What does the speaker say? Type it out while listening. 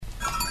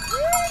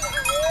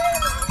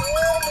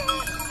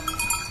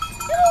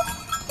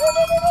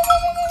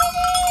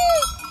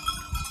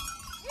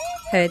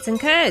Herds and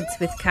Curds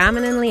with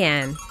Carmen and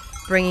Leanne,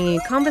 bringing you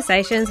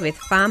conversations with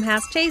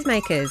farmhouse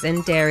cheesemakers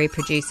and dairy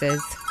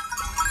producers.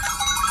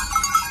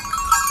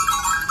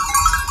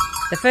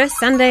 The first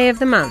Sunday of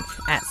the month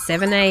at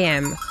 7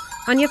 a.m.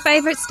 on your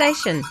favourite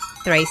station,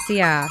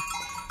 3CR,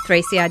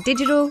 3CR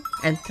Digital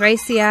and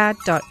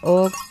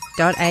 3cr.org.au.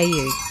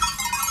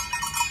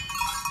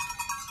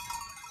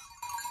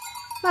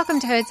 Welcome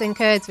to Herds and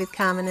Curds with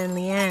Carmen and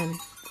Leanne.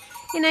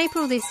 In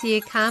April this year,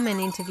 Carmen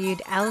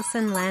interviewed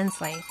Alison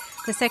Lansley,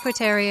 the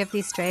Secretary of the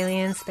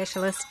Australian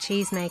Specialist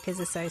Cheesemakers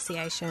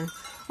Association,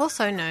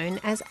 also known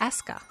as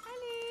ASCA.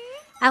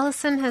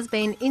 Alison has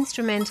been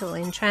instrumental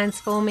in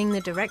transforming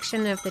the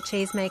direction of the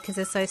Cheesemakers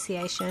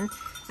Association,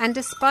 and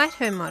despite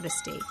her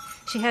modesty,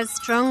 she has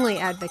strongly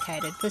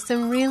advocated for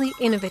some really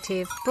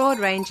innovative,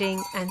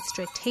 broad-ranging and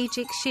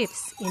strategic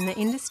shifts in the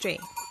industry.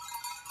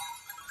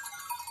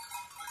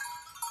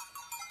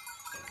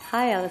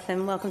 Hi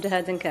Alison, welcome to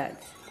Herds and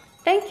Curds.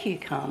 Thank you,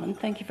 Carmen.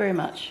 Thank you very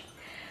much.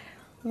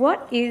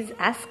 What is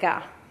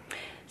ASCA?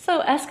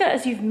 So ASCA,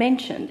 as you've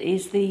mentioned,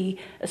 is the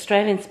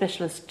Australian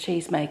Specialist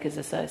Cheesemakers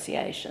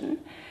Association,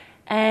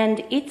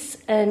 and it's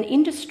an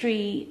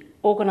industry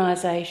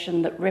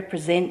organisation that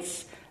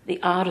represents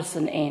the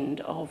artisan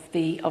end of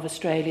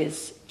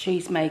Australia's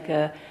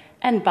cheesemaker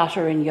and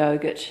butter and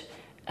yoghurt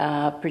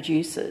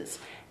producers,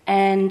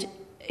 and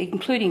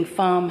including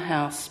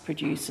farmhouse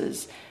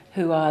producers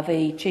who are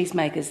the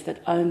cheesemakers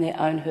that own their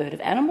own herd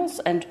of animals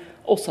and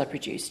also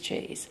produce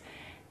cheese.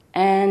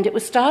 And it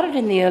was started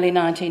in the early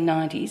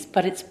 1990s,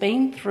 but it's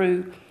been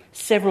through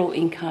several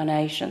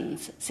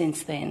incarnations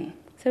since then.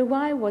 So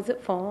why was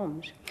it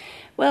formed?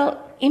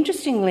 Well,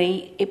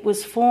 interestingly, it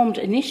was formed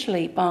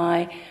initially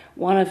by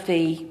one of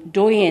the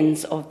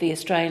doyens of the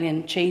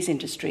Australian cheese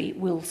industry,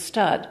 Will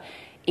Studd,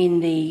 in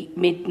the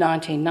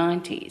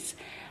mid-1990s.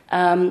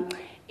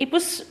 It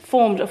was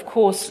formed, of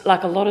course,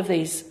 like a lot of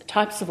these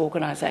types of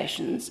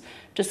organisations,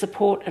 to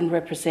support and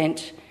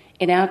represent,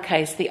 in our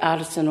case, the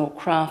artisan or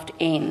craft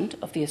end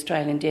of the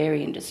Australian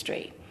dairy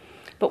industry.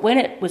 But when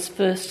it was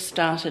first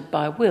started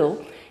by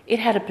Will, it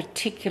had a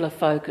particular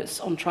focus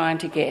on trying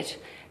to get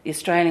the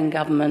Australian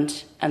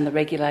government and the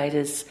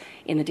regulators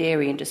in the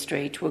dairy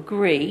industry to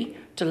agree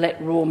to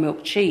let raw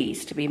milk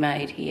cheese to be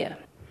made here.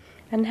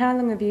 And how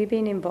long have you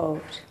been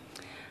involved?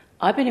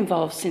 I've been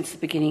involved since the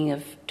beginning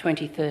of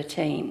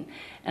 2013,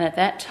 and at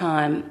that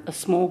time a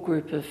small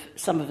group of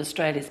some of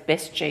Australia's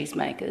best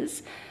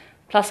cheesemakers,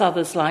 plus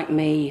others like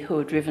me who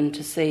were driven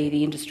to see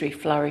the industry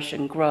flourish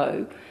and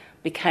grow,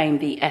 became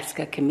the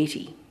ASCA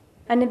committee.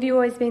 And have you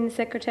always been the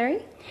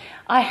secretary?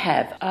 I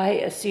have. I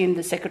assumed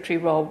the secretary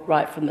role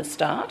right from the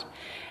start,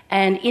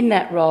 and in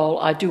that role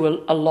I do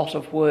a lot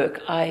of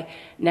work. I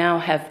now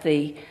have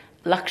the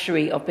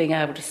luxury of being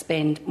able to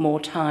spend more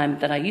time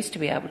than I used to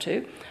be able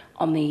to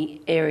on the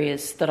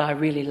areas that I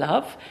really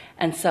love,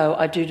 and so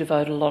I do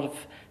devote a lot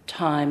of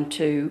time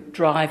to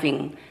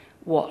driving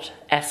what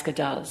ASCA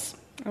does.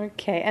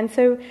 Okay, and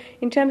so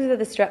in terms of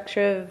the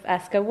structure of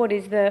ASCA, what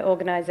is the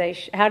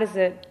organisation? How does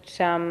it?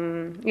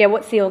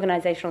 What's the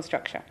organisational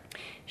structure?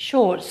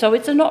 Sure. So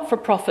it's a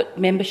not-for-profit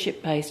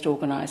membership-based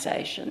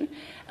organisation,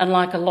 and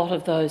like a lot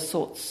of those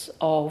sorts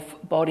of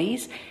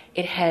bodies,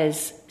 it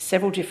has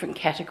several different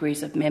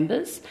categories of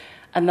members,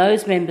 and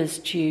those members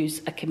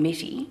choose a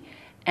committee,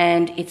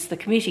 and it's the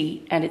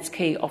committee and its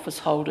key office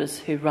holders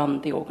who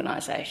run the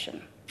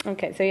organisation.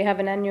 Okay, so you have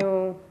an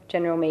annual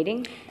general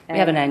meeting? We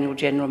have an annual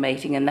general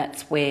meeting, and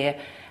that's where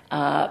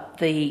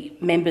the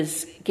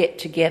members get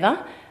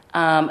together,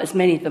 as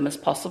many of them as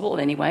possible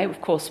anyway.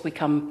 Of course, we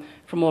come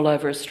from all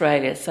over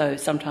Australia, so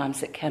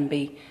sometimes it can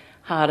be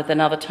harder than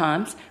other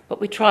times,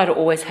 but we try to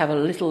always have a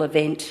little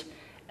event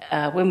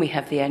when we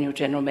have the annual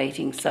general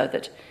meeting so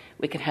that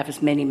we can have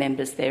as many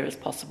members there as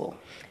possible.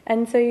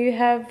 And so you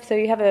have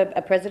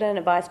a president,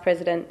 a vice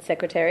president,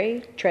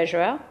 secretary,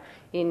 treasurer,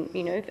 in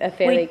a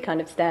fairly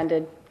kind of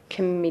standard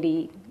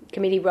committee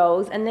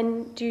roles, and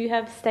then do you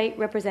have state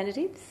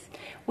representatives?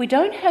 We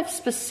don't have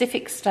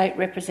specific state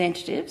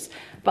representatives,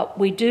 but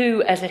we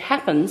do, as it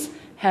happens,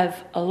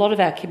 have a lot of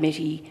our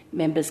committee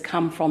members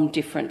come from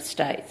different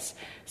states.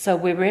 So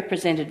we're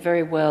represented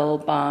very well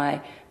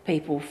by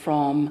people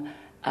from,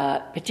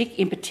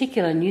 in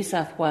particular, New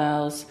South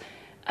Wales,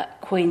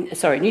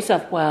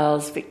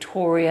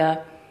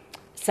 Victoria,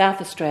 South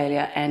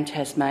Australia and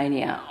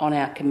Tasmania on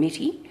our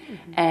committee.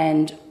 Mm-hmm.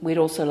 And we'd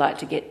also like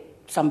to get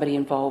somebody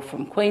involved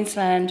from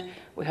Queensland.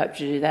 We hope to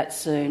do that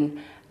soon,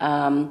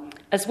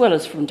 as well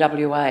as from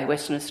WA,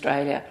 Western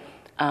Australia,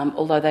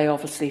 although they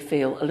obviously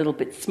feel a little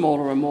bit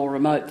smaller and more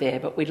remote there,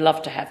 but we'd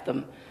love to have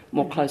them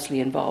more closely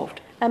involved.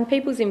 And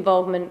people's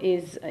involvement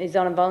is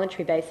on a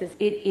voluntary basis?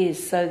 It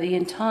is. So the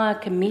entire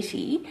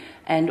committee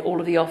and all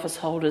of the office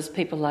holders,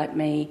 people like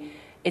me,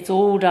 it's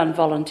all done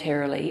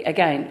voluntarily.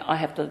 Again, I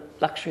have the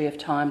luxury of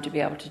time to be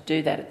able to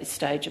do that at this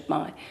stage of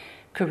my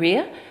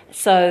career.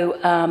 So,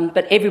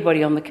 but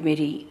everybody on the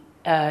committee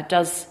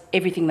does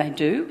everything they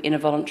do in a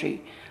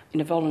voluntary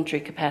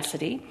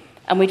capacity,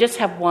 and we just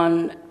have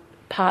one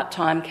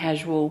part-time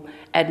casual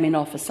admin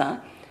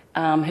officer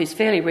who's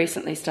fairly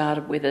recently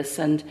started with us,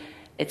 and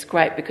it's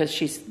great because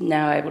she's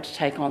now able to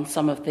take on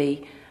some of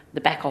the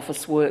back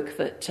office work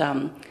that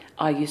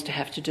I used to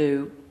have to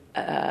do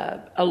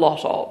a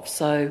lot of.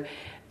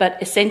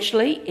 But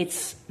essentially,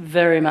 it's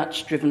very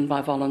much driven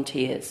by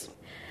volunteers.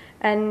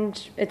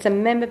 And it's a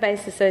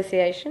member-based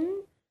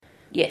association?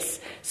 Yes.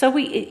 So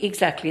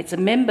it's a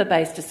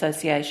member-based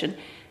association,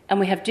 and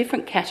we have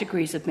different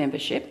categories of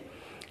membership.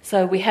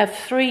 So we have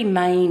 3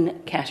 main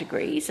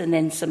categories and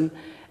then some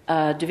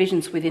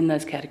divisions within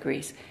those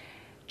categories.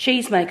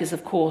 Cheesemakers,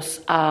 of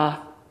course,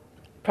 are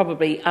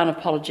probably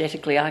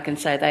unapologetically, I can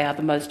say they are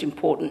the most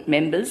important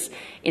members,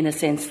 in the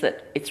sense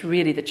that it's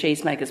really the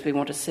cheesemakers we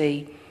want to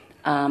see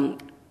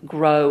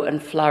grow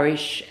and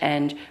flourish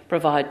and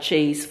provide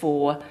cheese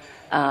for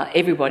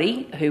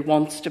everybody who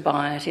wants to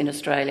buy it in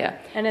Australia.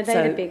 And are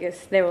they the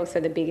biggest? They're also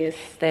the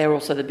biggest? They're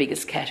also the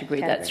biggest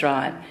category. That's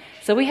right.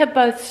 So we have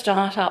both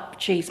start-up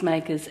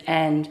cheesemakers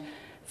and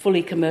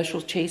fully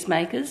commercial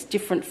cheesemakers,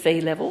 different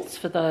fee levels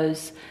for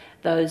those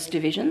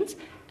divisions.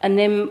 And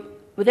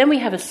then we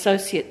have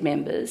associate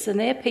members, and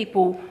they're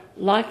people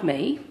like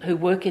me who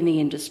work in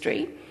the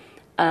industry.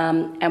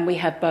 And we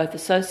have both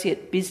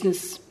associate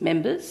business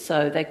members,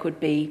 so they could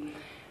be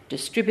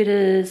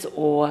distributors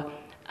or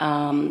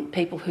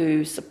people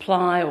who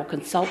supply or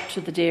consult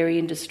to the dairy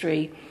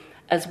industry,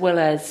 as well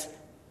as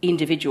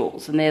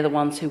individuals, and they're the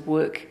ones who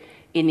work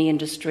in the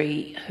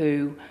industry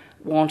who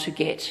want to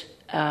get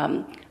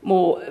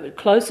more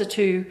closer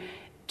to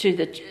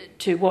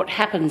what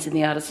happens in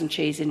the artisan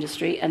cheese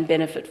industry and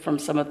benefit from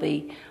some of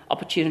the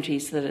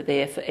opportunities that are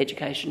there for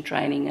education,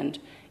 training and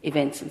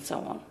events and so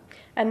on.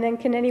 And then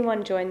can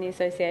anyone join the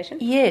association?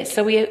 Yes,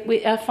 so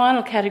our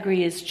final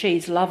category is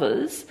cheese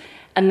lovers,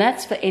 and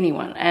that's for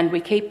anyone, and we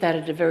keep that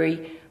at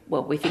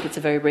we think it's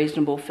a very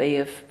reasonable fee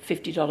of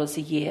 $50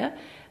 a year.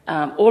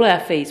 All our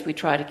fees we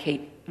try to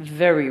keep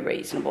very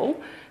reasonable,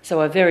 so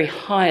our very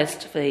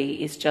highest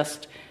fee is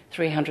just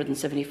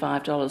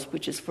 $375,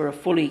 which is for a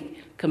fully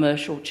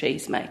commercial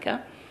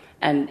cheesemaker,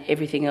 and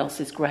everything else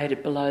is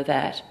graded below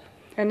that.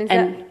 And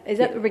is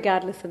that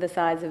regardless of the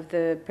size of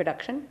the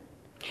production?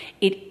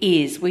 It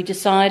is. We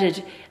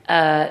decided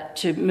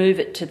to move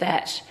it to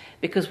that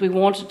because we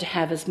wanted to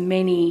have as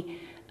many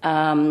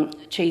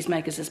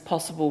cheesemakers as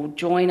possible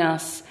join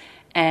us,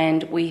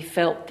 and we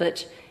felt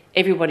that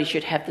everybody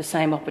should have the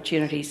same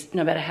opportunities,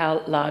 no matter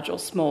how large or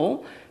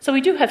small. So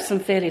we do have some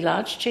fairly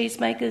large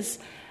cheesemakers.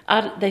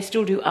 They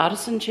still do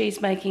artisan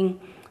cheesemaking,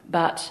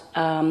 but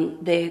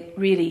they're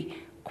really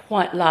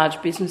quite large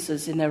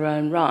businesses in their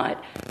own right,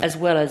 as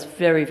well as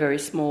very, very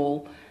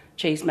small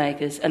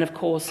cheesemakers. And of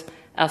course,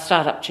 our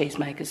startup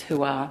cheesemakers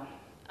who are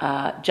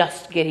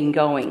just getting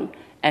going,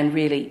 and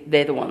really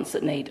they're the ones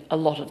that need a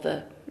lot of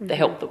the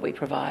help that we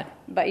provide.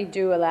 But you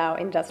do allow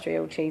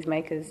industrial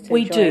cheesemakers to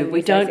We do.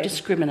 We don't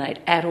discriminate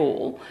at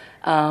all,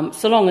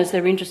 so long as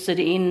they're interested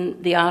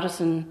in the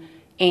artisan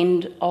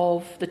end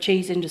of the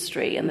cheese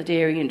industry and the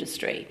dairy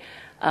industry.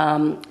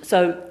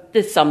 So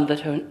there's some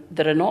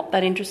that are not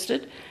that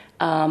interested,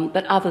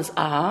 but others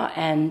are,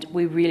 and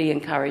we really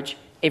encourage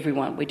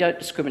everyone. We don't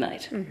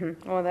discriminate.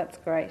 Mm-hmm. Oh, that's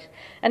great.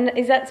 And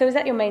is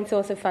that your main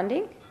source of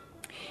funding?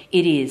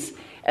 It is.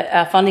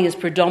 Our funding is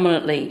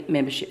predominantly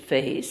membership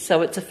fees,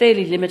 so it's a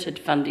fairly limited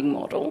funding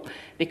model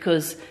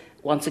because,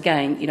 once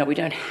again, we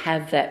don't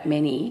have that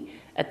many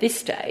at this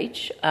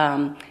stage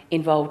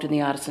involved in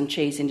the artisan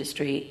cheese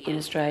industry in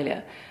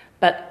Australia.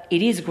 But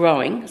it is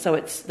growing, so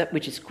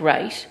which is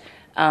great,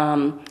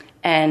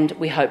 and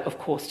we hope, of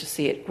course, to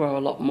see it grow a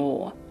lot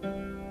more.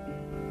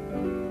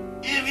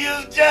 If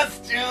you've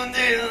just tuned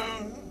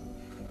in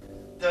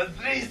to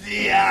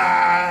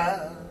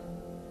 3CR,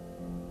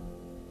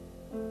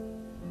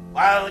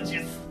 why don't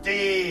you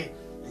stay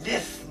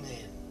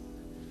listening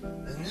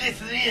and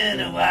listening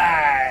a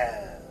while?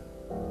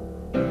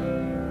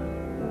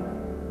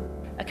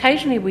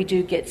 Occasionally we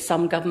do get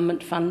some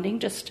government funding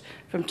just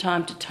from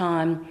time to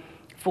time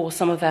for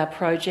some of our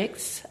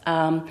projects.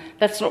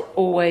 That's not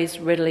always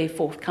readily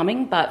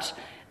forthcoming, but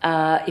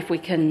if we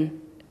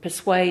can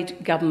persuade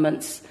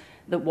governments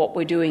that what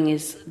we're doing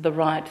is the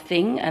right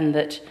thing and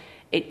that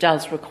it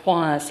does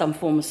require some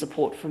form of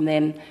support from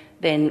them,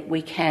 then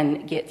we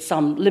can get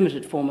some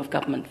limited form of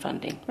government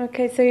funding.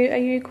 Okay, so are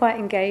you quite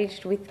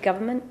engaged with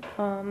government?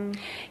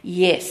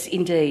 Yes,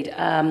 indeed.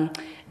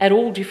 At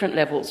all different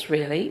levels,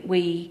 really.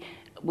 We,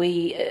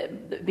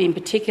 in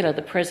particular,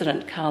 the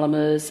President, Carla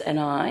Mers, and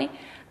I,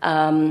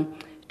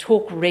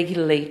 talk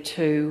regularly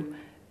to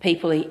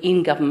people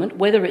in government,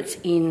 whether it's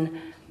in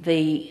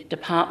the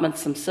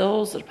departments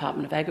themselves, the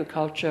Department of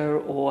Agriculture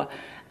or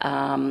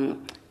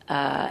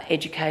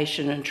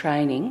Education and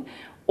Training,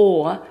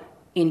 or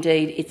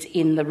indeed it's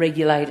in the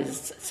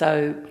regulators.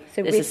 So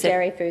with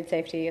Dairy Food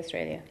Safety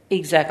Australia?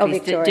 Exactly.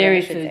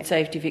 Dairy Food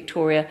Safety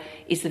Victoria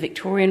is the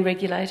Victorian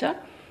regulator,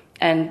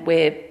 and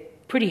we're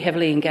pretty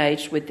heavily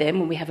engaged with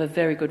them, and we have a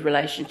very good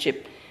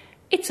relationship.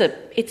 It's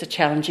a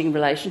challenging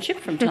relationship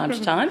from time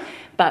to time,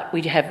 but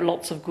we have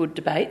lots of good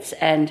debates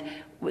and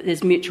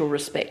there's mutual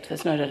respect,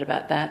 there's no doubt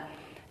about that.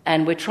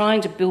 And we're trying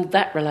to build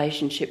that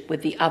relationship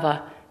with the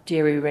other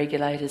dairy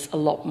regulators a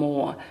lot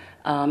more.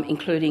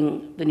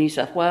 including the New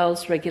South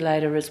Wales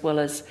regulator as well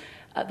as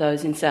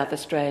those in South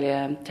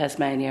Australia,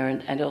 Tasmania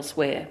and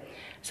elsewhere.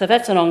 So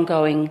that's an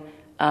ongoing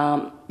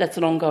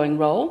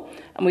role.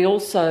 And we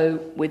also,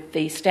 with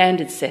the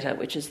standard setter,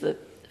 which is the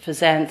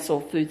FSANZ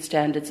or Food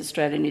Standards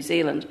Australia New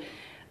Zealand,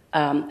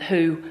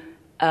 who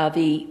are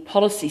the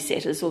policy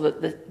setters, or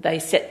they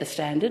set the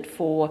standard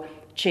for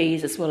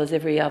cheese as well as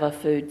every other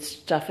food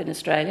stuff in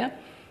Australia.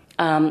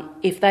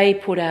 If they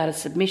put out a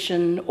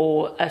submission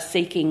or are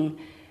seeking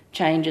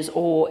changes,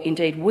 or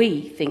indeed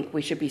we think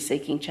we should be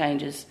seeking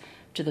changes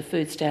to the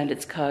Food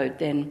Standards Code,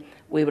 then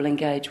we will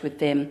engage with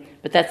them.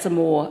 But that's a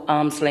more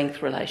arm's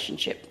length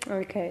relationship.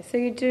 Okay, so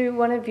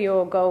one of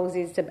your goals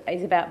is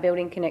about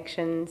building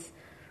connections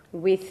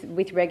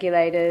with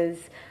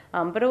regulators,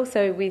 but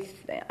also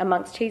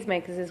amongst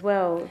cheesemakers as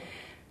well.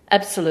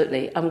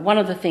 Absolutely. One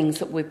of the things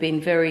that we've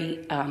been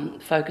very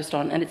focused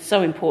on, and it's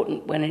so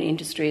important when an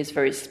industry is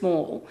very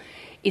small,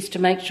 is to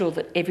make sure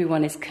that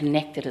everyone is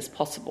connected as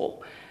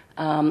possible.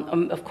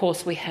 Of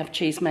course, we have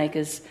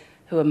cheesemakers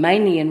who are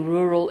mainly in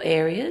rural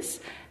areas,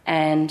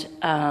 and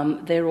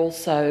they're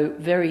also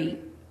very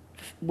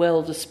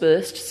well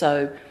dispersed,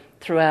 so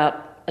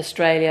throughout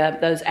Australia,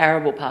 those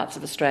arable parts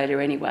of Australia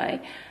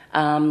anyway.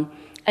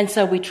 And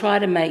so we try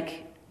to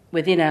make,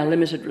 within our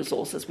limited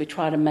resources, we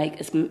try to make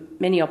as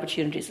many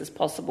opportunities as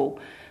possible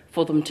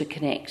for them to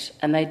connect.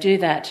 And they do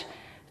that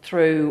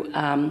through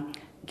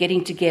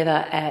getting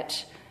together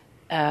at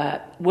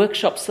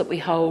workshops that we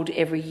hold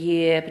every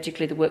year,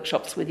 particularly the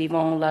workshops with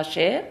Yvonne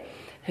Lacher,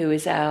 who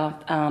is our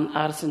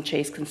artisan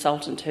cheese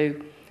consultant,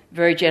 who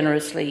very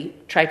generously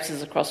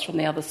traipses across from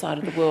the other side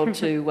of the world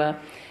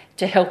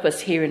to help us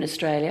here in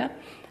Australia.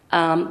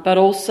 But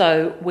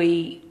also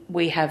we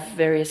have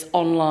various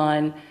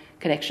online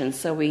connections.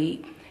 So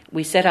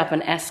we set up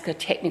an ASCA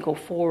technical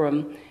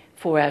forum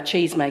for our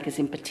cheesemakers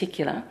in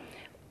particular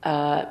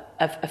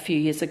a few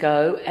years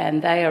ago,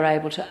 and they are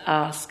able to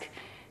ask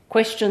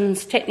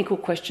questions, technical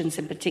questions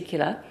in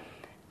particular,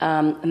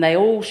 and they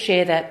all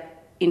share that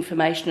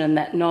information and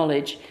that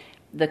knowledge.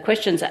 The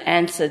questions are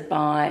answered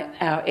by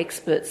our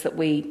experts that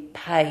we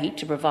pay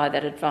to provide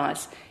that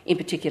advice, in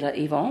particular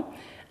Yvonne,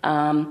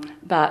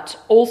 but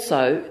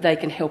also they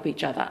can help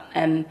each other.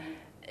 And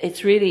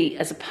it's really,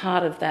 as a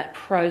part of that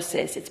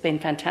process, it's been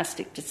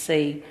fantastic to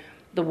see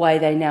the way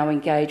they now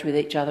engage with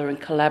each other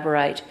and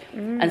collaborate.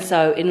 And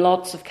so in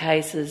lots of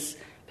cases,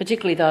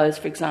 particularly those,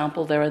 for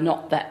example, there are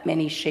not that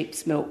many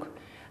sheep's milk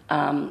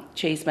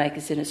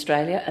cheesemakers in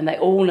Australia, and they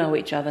all know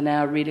each other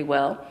now really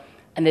well,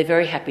 and they're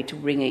very happy to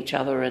ring each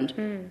other,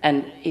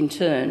 and in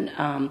turn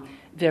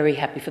very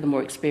happy for the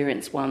more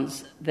experienced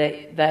ones.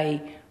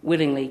 They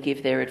willingly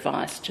give their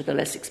advice to the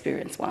less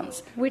experienced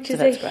ones. Which is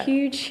a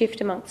huge shift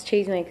amongst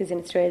cheesemakers in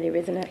Australia,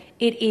 isn't it?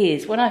 It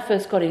is. When I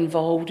first got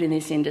involved in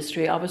this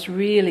industry, I was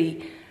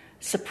really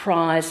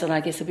surprised and I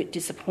guess a bit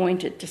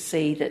disappointed to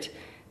see that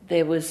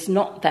there was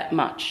not that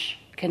much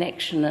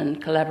connection and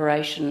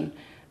collaboration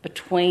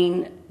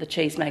between the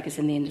cheesemakers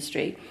in the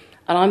industry.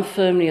 And I'm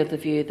firmly of the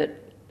view that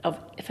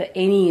for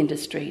any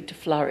industry to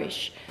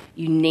flourish,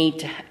 you need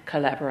to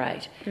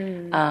collaborate.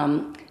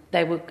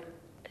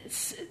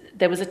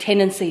 There was a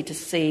tendency to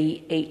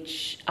see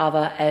each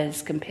other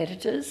as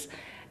competitors,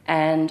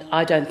 and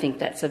I don't think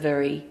that's a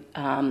very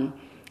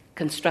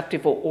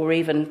constructive or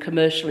even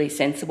commercially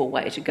sensible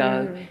way to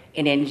go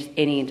in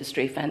any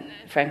industry,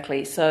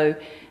 frankly. So,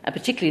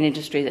 particularly an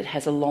industry that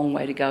has a long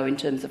way to go in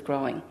terms of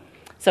growing.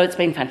 So it's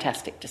been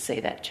fantastic to see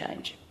that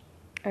change.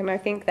 And I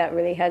think that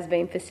really has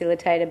been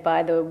facilitated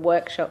by the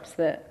workshops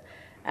that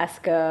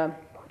ASCA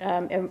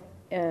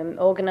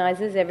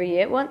organises every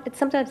year.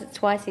 Sometimes it's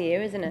twice a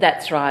year, isn't it?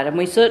 That's right, and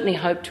we certainly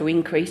hope to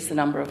increase the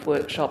number of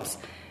workshops.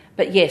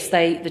 But yes,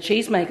 the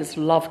cheesemakers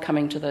love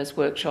coming to those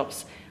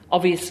workshops,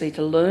 obviously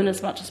to learn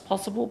as much as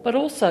possible, but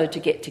also to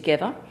get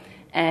together.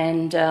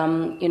 And,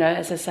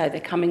 as I say,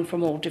 they're coming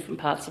from all different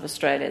parts of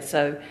Australia,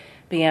 so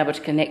being able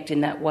to connect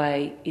in that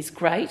way is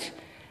great.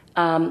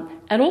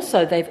 And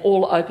also they've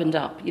all opened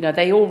up.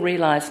 They all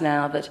realise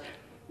now that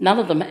none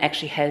of them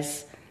actually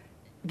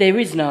there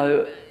is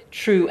no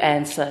true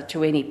answer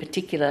to any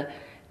particular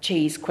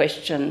cheese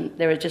question.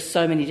 There are just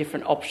so many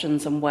different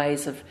options and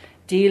ways of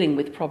dealing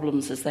with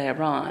problems as they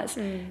arise.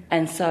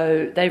 And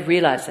so they've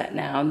realised that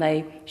now, and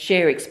they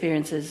share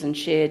experiences and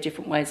share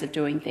different ways of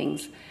doing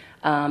things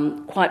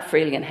quite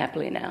freely and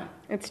happily now.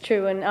 It's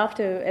true, and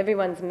after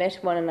everyone's met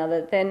one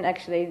another, then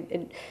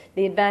actually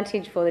the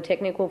advantage for the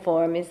technical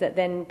forum is that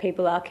then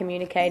people are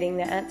communicating,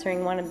 they're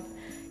answering one of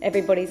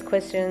everybody's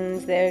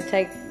questions, they're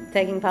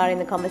taking part in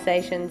the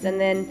conversations, and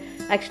then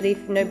actually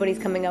if nobody's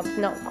coming up,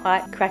 not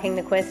quite cracking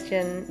the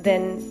question,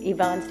 then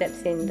Yvonne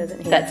steps in,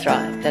 doesn't he? That's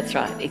right,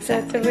 exactly. So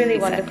it's a really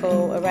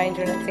wonderful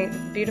arrangement. I think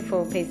a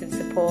beautiful piece of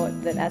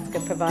support that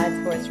ASCA provides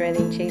for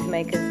Australian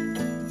cheesemakers.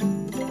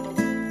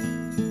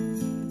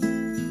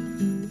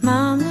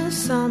 Mama,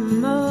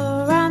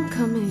 summer, I'm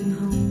coming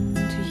home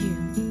to you.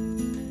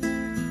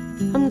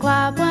 I'm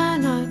glad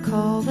when I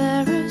call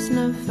there is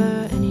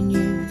never any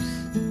news.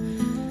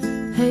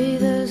 Hey,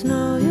 there's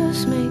no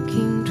use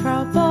making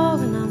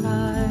trouble in our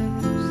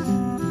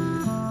lives.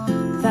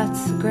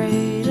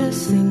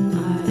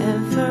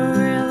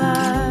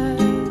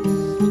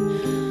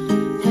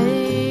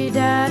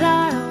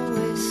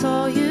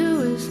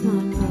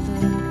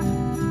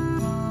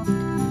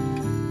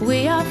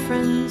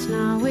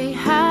 now we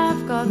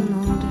have gotten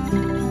older.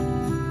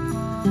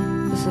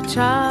 As a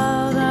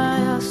child I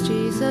asked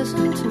Jesus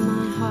into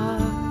my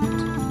heart.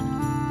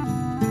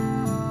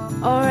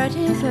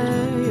 Already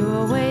there you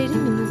are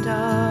waiting in the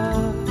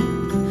dark.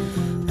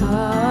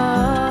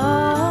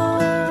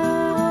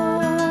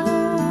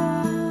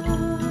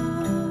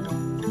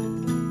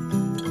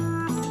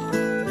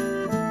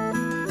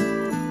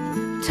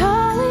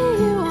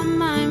 Charlie, you are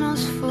my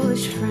most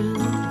foolish friend.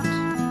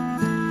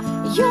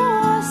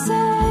 You're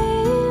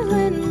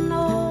sailing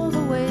all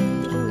the way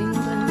to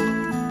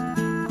England.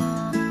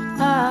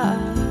 I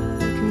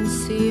can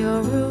see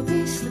your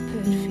ruby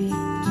slippered feet,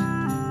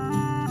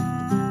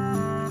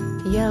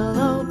 the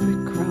yellow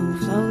brick road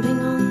floating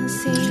on the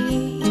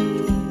sea.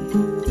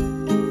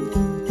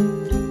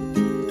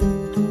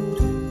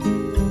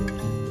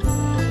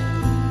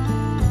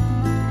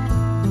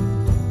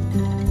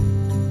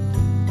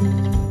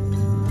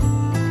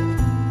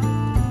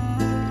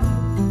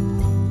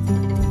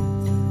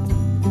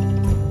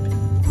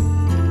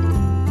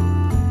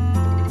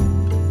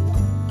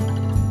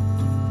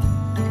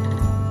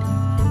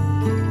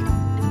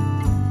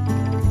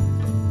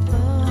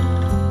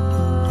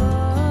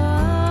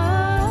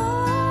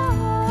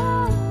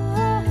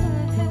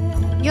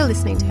 You're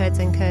listening to Herds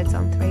and Curds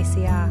on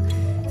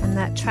 3CR, and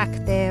that track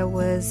there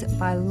was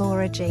by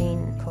Laura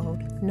Jean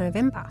called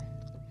November.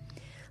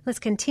 Let's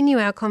continue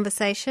our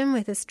conversation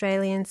with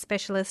Australian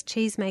Specialist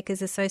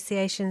Cheesemakers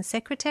Association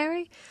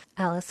Secretary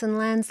Alison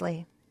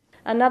Lansley.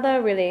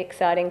 Another really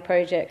exciting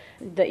project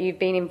that you've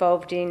been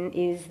involved in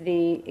is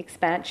the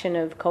expansion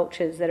of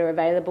cultures that are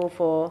available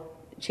for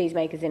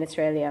cheesemakers in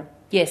Australia.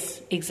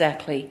 Yes,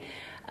 exactly.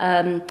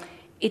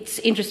 It's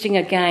interesting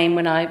again,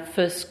 when I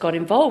first got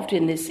involved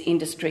in this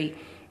industry,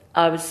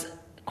 I was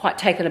quite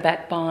taken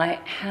aback by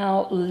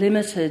how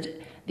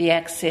limited the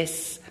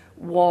access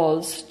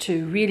was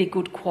to really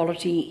good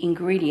quality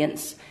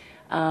ingredients.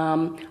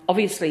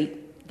 Obviously,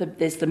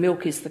 the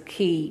milk is the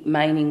key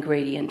main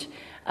ingredient,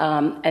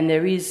 and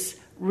there is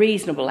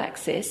reasonable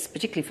access,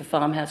 particularly for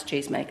farmhouse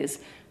cheesemakers,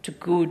 to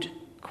good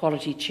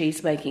quality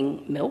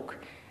cheese-making milk,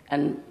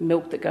 and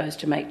milk that goes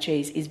to make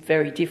cheese is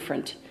very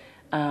different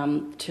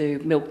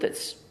to milk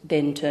that's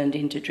then turned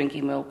into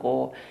drinking milk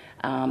or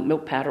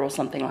milk powder or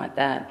something like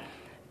that.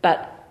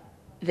 But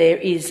there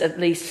is at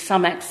least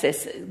some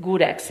access,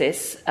 good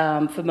access,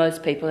 for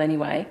most people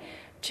anyway,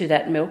 to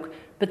that milk.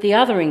 But the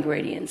other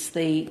ingredients,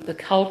 the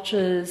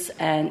cultures,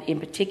 and in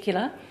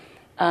particular,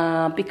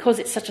 because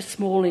it's such a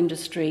small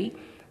industry,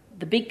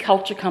 the big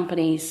culture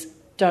companies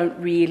don't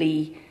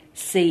really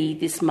see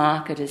this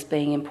market as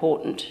being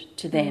important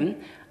to them,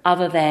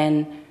 other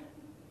than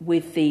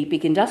with the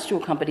big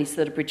industrial companies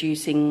that are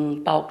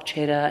producing bulk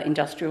cheddar,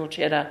 industrial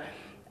cheddar.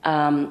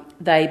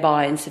 They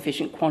buy in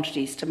sufficient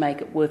quantities to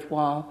make it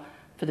worthwhile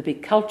for the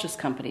big cultures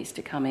companies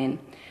to come in.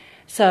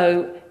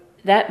 So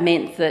that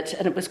meant that,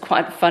 and it was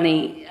quite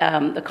funny,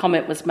 the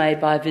comment was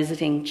made by a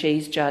visiting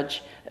cheese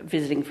judge,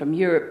 visiting from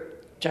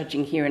Europe,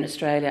 judging here in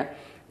Australia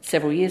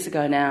several years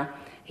ago now.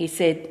 He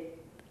said,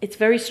 it's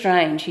very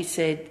strange. He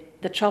said,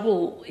 the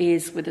trouble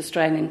is with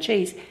Australian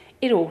cheese,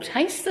 it all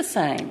tastes the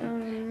same. Oh,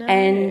 no.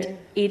 And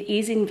it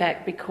is in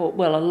fact because,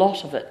 well, a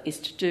lot of it is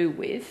to do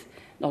with,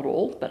 not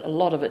all, but a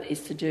lot of it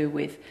is to do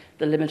with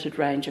the limited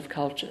range of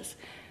cultures.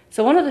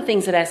 So one of the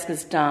things that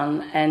ASCA's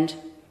done, and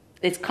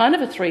it's kind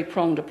of a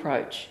three-pronged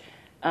approach.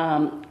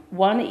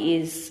 One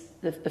is,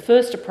 the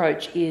first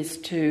approach is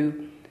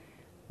to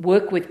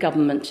work with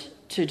government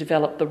to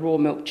develop the raw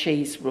milk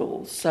cheese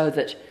rules so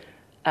that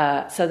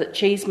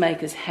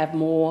cheesemakers have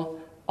more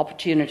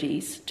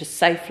opportunities to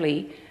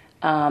safely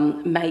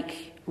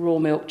make raw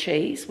milk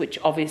cheese, which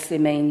obviously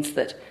means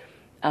that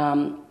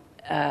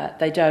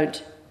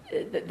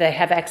they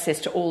have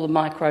access to all the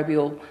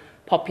microbial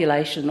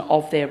population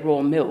of their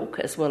raw milk,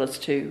 as well as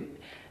to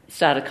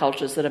starter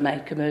cultures that are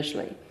made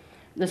commercially.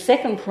 The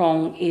second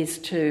prong is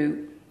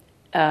to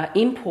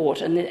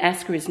import, and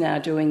ASCA is now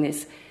doing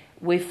this.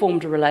 We've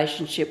formed a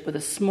relationship with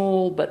a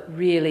small but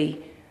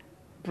really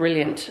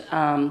brilliant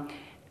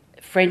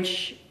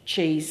French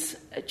cheese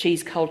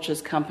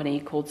cultures company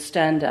called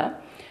Standa,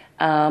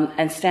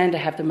 and Standa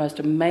have the most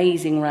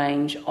amazing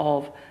range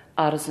of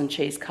artisan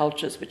cheese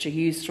cultures which are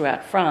used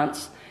throughout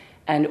France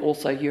and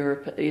also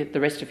Europe, the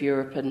rest of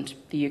Europe and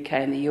the UK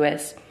and the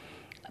US,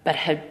 but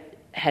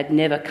had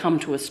never come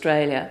to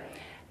Australia.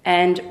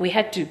 And we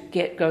had to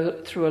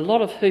go through a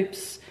lot of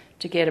hoops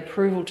to get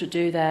approval to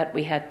do that.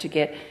 We had to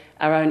get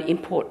our own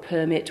import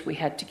permit. We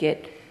had to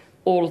get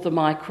all of the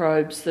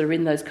microbes that are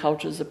in those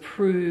cultures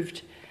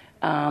approved,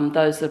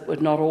 those that were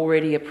not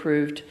already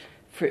approved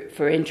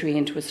for entry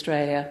into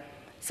Australia.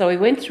 So we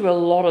went through a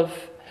lot of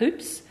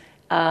hoops,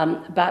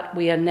 but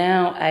we are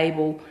now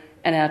able,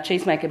 and our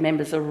cheesemaker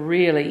members are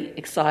really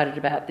excited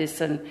about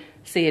this and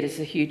see it as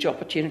a huge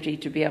opportunity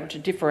to be able to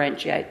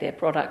differentiate their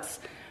products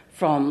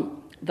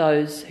from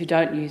those who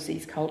don't use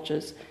these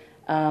cultures.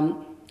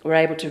 We're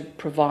able to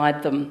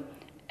provide them,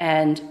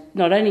 and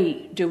not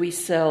only do we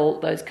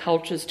sell those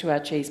cultures to our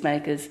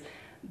cheesemakers,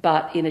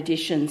 but in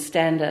addition,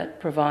 Standa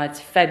provides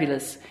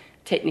fabulous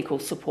technical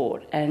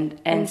support and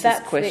answers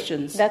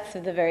questions. That's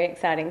the very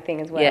exciting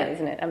thing as well,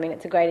 isn't it? I mean,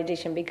 it's a great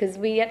addition because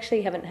we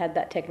actually haven't had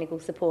that technical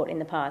support in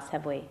the past,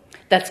 have we?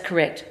 That's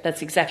correct.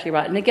 That's exactly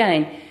right. And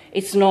again,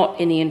 it's not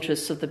in the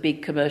interests of the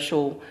big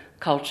commercial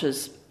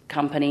cultures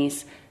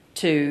companies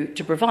to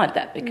provide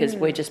that because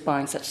we're just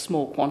buying such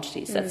small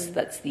quantities.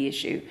 That's the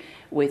issue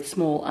with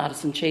small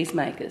artisan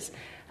cheesemakers.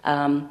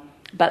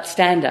 But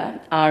Standa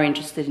are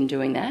interested in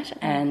doing that,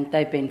 and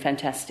they've been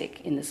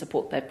fantastic in the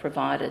support they've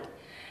provided.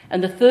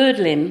 And the third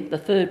limb, the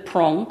third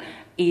prong,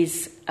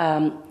 is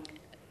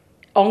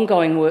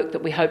ongoing work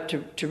that we hope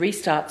to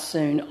restart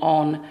soon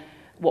on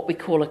what we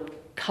call a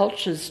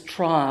cultures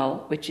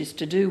trial, which is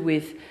to do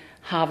with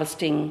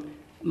harvesting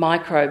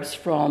microbes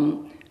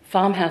from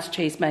farmhouse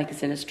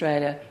cheesemakers in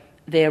Australia,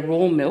 their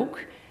raw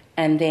milk,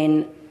 and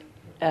then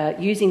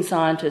using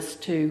scientists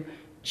to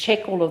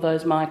check all of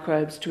those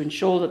microbes to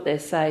ensure that they're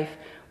safe,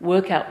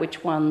 work out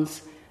which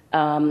ones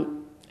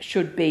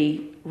should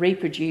be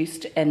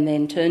reproduced and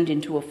then turned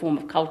into a form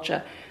of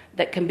culture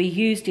that can be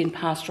used in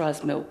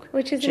pasteurised milk.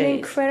 Which is cheese. an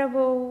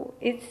incredible.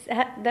 It's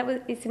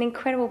an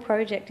incredible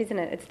project, isn't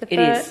it? It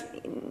is.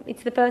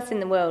 It's the first in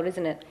the world,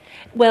 isn't it?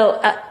 Well,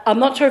 I'm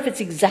not sure if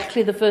it's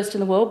exactly the first in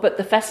the world, but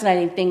the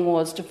fascinating thing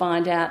was to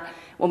find out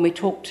when we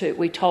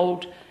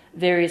told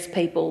various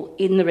people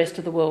in the rest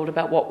of the world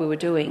about what we were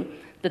doing,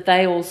 that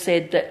they all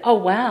said that, oh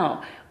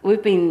wow,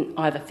 we've been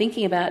either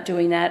thinking about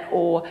doing that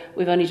or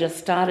we've only just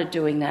started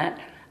doing that.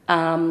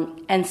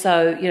 And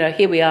so,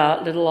 here we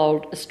are, little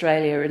old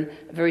Australia in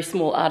a very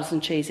small artisan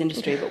cheese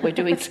industry, but we're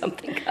doing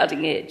something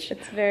cutting edge.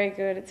 It's very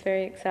good. It's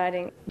very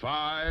exciting.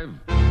 5,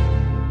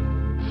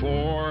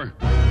 4,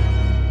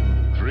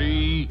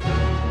 3,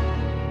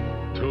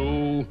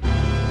 2,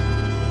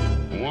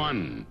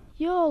 1.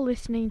 You're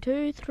listening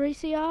to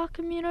 3CR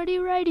Community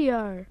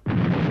Radio.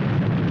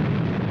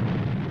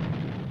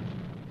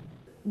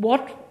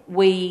 What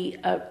we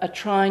are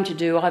trying to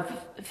do, I've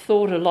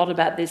thought a lot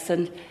about this,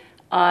 and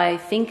I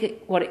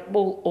think what it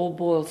all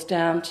boils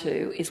down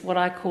to is what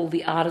I call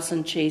the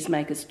Artisan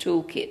Cheesemaker's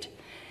Toolkit.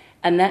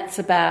 And that's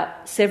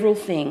about several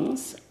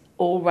things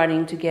all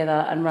running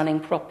together and running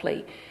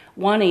properly.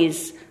 One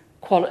is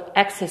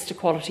access to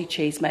quality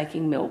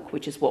cheesemaking milk,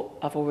 which is what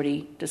I've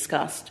already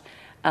discussed.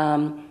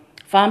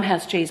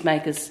 Farmhouse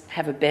cheesemakers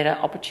have a better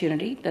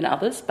opportunity than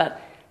others, but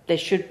there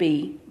should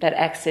be that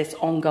access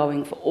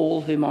ongoing for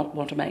all who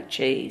want to make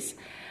cheese.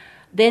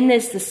 Then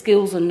there's the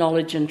skills and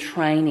knowledge and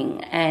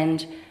training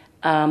and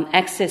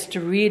access to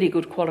really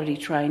good quality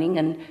training.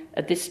 And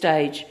at this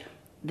stage,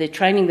 the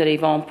training that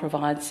Yvonne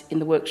provides in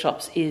the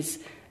workshops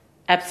is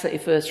absolutely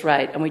first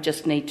rate, and we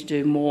just need to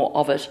do more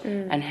of it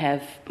and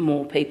have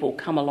more people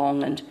come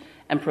along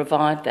and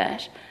provide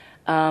that.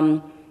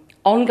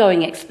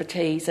 Ongoing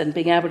expertise and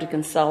being able to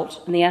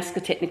consult, and the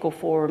ASCA Technical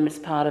Forum is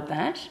part of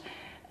that,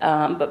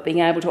 but being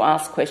able to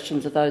ask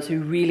questions of those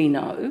who really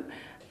know,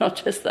 not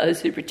just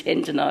those who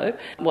pretend to know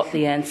what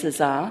the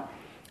answers are.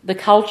 The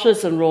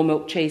cultures and raw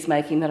milk cheese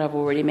making that I've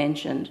already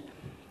mentioned.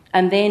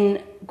 And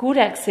then good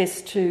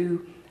access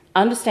to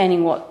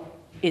understanding what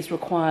is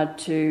required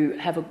to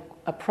have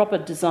a proper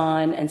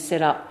design and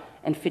set up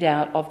and fit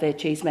out of their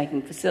cheese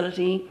making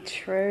facility.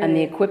 True. And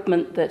the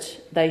equipment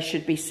that they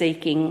should be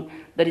seeking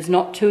that is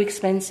not too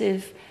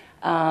expensive,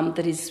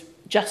 that is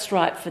just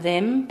right for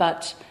them.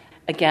 But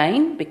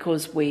again,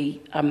 because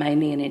we are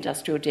mainly an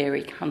industrial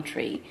dairy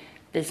country,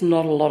 there's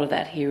not a lot of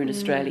that here in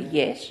Australia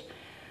yet.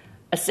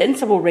 A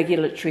sensible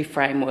regulatory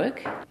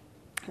framework,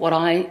 what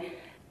I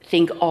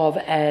think of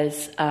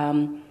as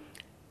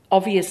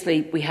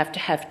obviously we have to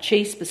have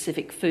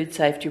cheese-specific food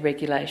safety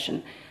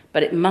regulation,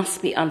 but it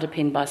must be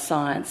underpinned by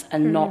science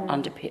and not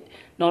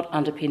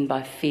underpinned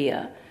by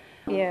fear.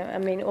 Yeah, I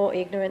mean, or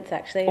ignorance,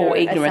 actually. Or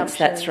ignorance, assumptions.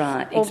 that's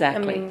right,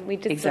 exactly. I mean, we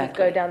just sort of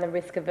go down the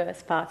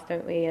risk-averse path,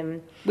 don't we?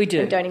 We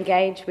do. We don't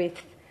engage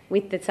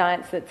with the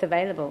science that's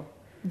available.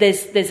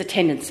 There's a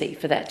tendency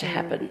for that to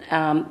happen.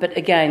 But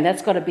again,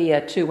 that's got to be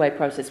a two-way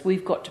process.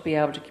 We've got to be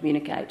able to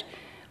communicate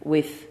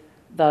with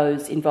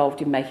those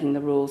involved in making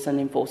the rules and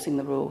enforcing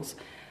the rules.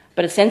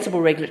 But a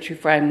sensible regulatory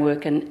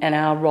framework and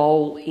our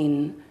role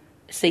in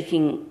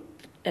seeking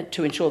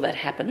to ensure that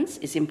happens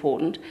is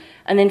important.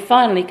 And then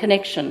finally,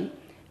 connection.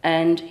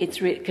 And it's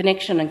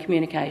connection and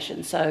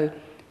communication. So,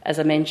 as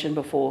I mentioned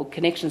before,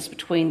 connections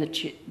between the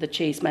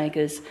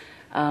cheesemakers,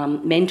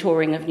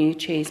 mentoring of new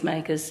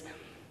cheesemakers,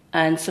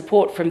 and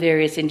support from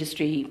various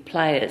industry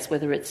players,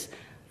 whether it's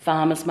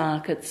farmers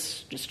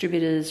markets,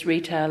 distributors,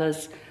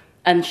 retailers,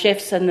 and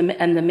chefs and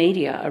the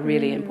media are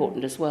really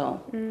important as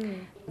well.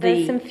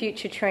 There's some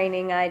future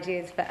training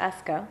ideas for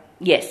ASCA.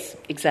 Yes,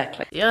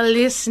 exactly. You're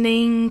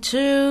listening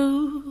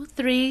to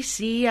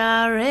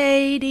 3CR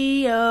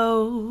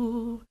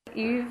Radio.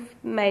 You've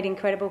made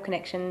incredible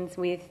connections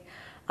with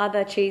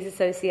other cheese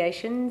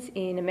associations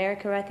in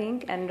America, I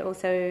think, and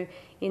also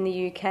in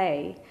the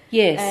UK.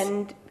 Yes.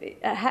 And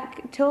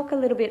talk a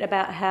little bit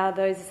about how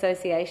those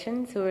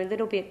associations, who are a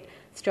little bit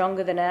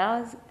stronger than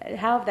ours,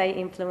 how have they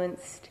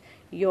influenced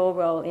your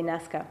role in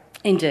ASCA?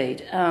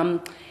 Indeed.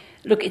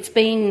 Look, it's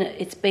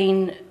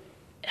been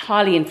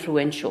highly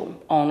influential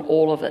on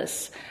all of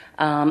us.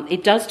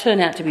 It does turn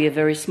out to be a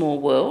very small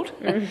world,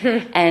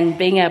 and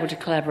being able to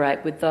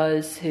collaborate with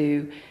those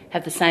who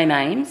have the same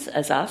aims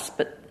as us,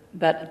 but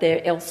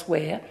they're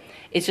elsewhere,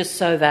 is just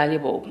so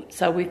valuable.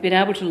 So we've been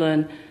able to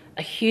learn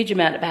a huge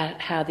amount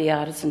about how the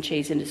artisan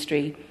cheese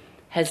industry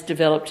has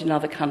developed in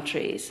other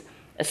countries,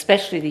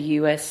 especially the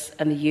US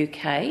and the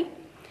UK,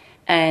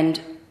 and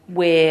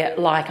where,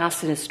 like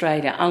us in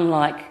Australia,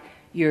 unlike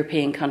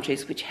European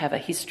countries which have a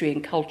history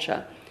and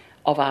culture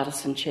of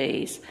artisan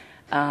cheese,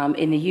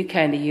 in the UK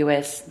and the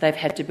US, they've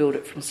had to build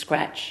it from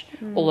scratch,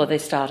 although they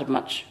started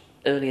much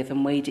earlier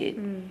than we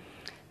did.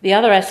 The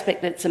other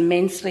aspect that's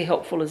immensely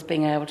helpful is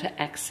being able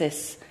to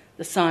access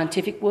the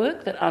scientific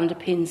work that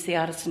underpins the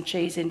artisan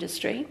cheese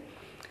industry.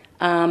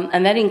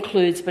 And that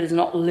includes, but is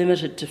not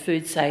limited to,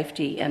 food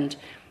safety and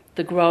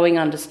the growing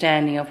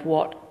understanding of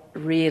what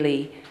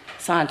really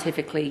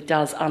scientifically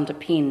does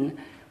underpin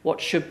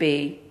what should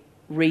be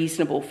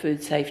reasonable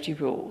food safety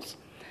rules.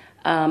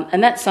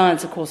 And that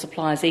science, of course,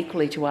 applies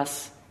equally to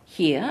us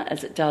here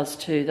as it does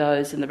to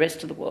those in the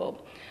rest of the world.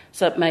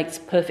 So it makes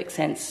perfect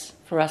sense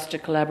for us to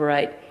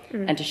collaborate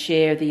and to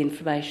share the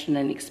information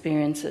and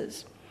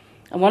experiences.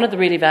 And one of the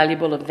really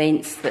valuable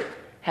events that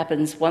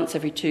happens once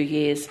every 2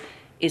 years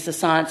is the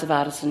Science of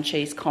Artisan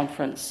Cheese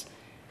Conference,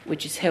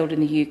 which is held in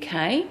the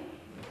UK,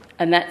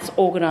 and that's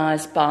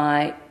organised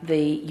by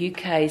the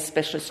UK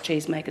Specialist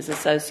Cheesemakers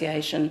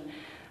Association.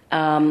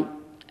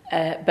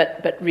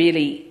 But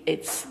really,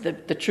 it's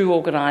the true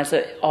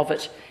organiser of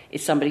it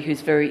is somebody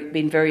who's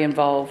been very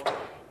involved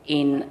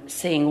in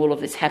seeing all of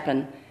this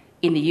happen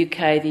in the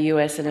UK, the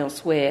US and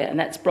elsewhere, and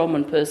that's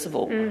Bronwyn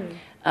Percival.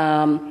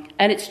 And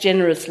it's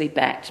generously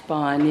backed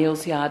by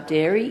Neal's Yard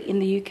Dairy in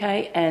the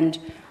UK and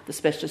the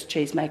Specialist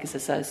Cheesemakers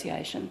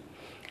Association.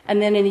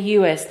 And then in the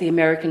US, the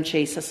American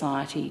Cheese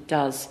Society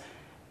does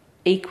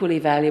equally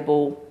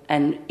valuable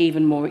and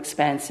even more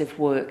expansive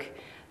work.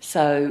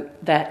 So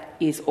that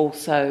is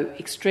also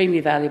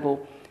extremely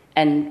valuable,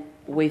 and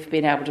we've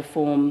been able to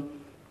form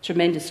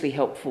tremendously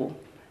helpful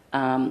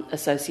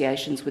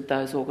associations with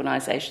those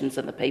organisations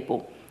and the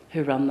people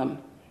who run them.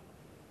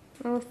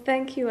 Well,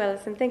 thank you,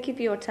 Alison. Thank you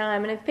for your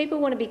time. And if people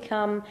want to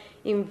become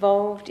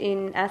involved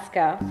in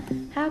ASCA,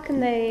 how can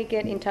they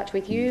get in touch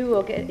with you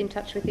or get in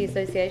touch with the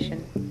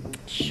association?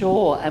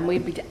 Sure, and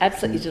we'd be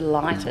absolutely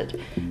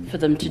delighted for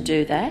them to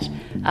do that.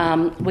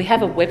 We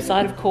have a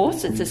website, of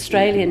course. It's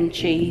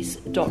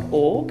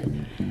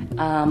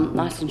australiancheese.org,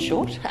 nice and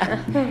short.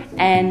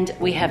 And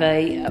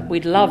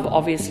we'd love,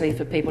 obviously,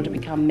 for people to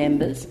become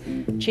members,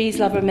 Cheese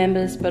Lover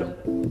members, but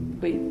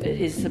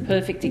is the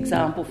perfect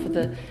example for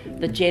the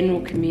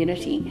general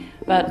community.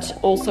 But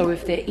also,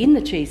 if they're in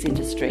the cheese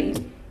industry,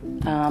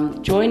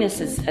 join us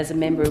as a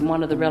member in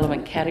one of the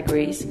relevant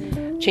categories,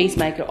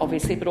 cheesemaker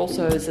obviously, but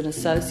also as an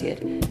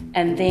associate.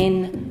 And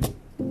then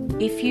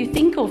if you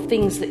think of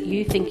things that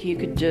you think you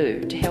could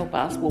do to help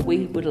us, well,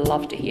 we would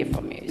love to hear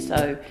from you.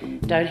 So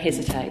don't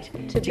hesitate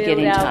to get in touch. To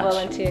build our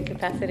volunteer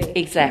capacity.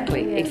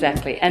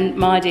 Exactly. And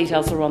my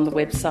details are on the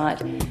website.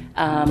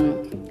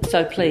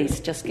 So please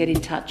just get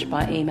in touch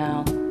by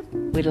email.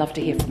 We'd love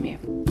to hear from you.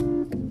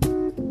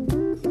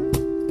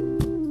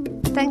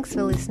 Thanks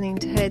for listening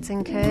to Herds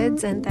and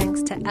Curds, and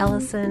thanks to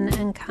Alison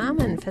and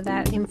Carmen for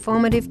that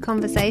informative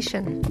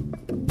conversation.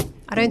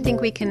 I don't think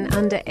we can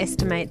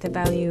underestimate the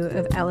value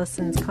of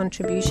Alison's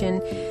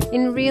contribution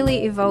in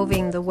really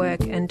evolving the work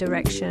and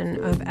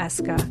direction of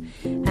ASCA,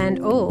 and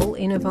all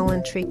in a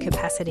voluntary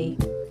capacity.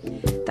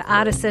 The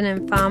artisan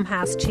and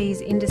farmhouse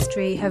cheese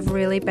industry have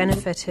really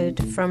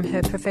benefited from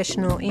her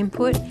professional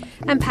input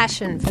and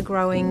passion for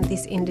growing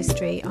this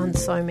industry on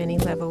so many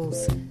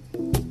levels.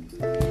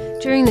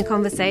 During the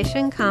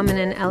conversation, Carmen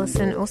and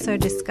Alison also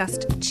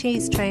discussed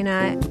cheese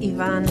trainer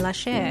Ivan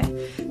Lacher,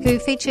 who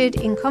featured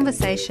in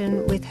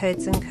conversation with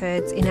Herds and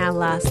Curds in our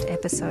last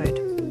episode.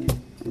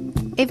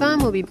 Ivan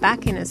will be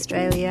back in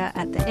Australia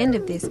at the end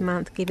of this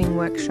month giving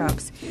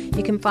workshops.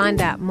 You can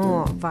find out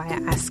more via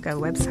ASCA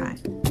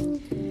website.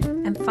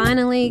 And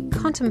finally,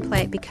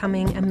 contemplate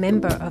becoming a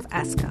member of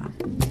ASCA,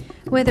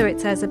 whether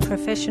it's as a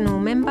professional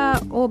member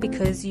or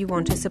because you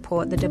want to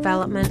support the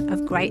development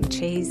of great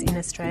cheese in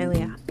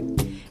Australia.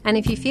 And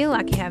if you feel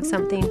like you have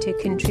something to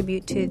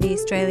contribute to the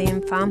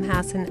Australian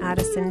farmhouse and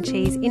artisan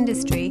cheese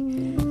industry,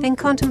 then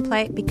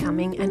contemplate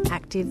becoming an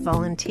active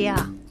volunteer.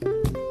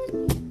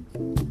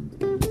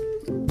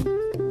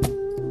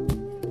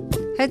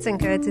 Herds and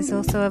Curds is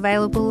also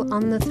available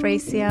on the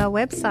 3CR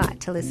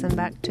website to listen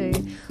back to,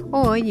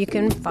 or you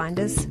can find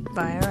us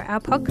via our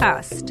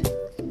podcast.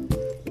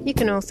 You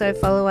can also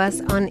follow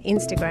us on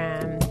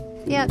Instagram.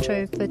 The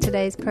outro for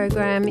today's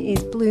program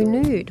is Blue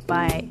Nude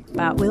by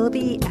Bart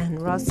Willoughby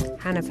and Ross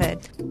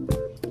Hannaford.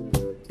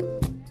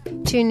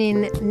 Tune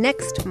in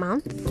next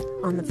month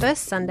on the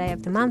first Sunday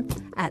of the month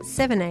at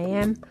 7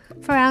 a.m.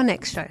 for our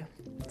next show.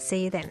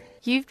 See you then.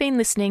 You've been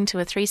listening to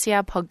a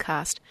 3CR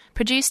podcast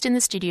produced in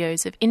the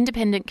studios of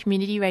independent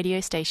community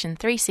radio station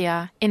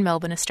 3CR in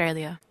Melbourne,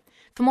 Australia.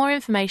 For more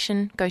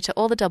information, go to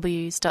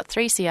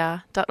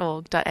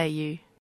allthews.3cr.org.au.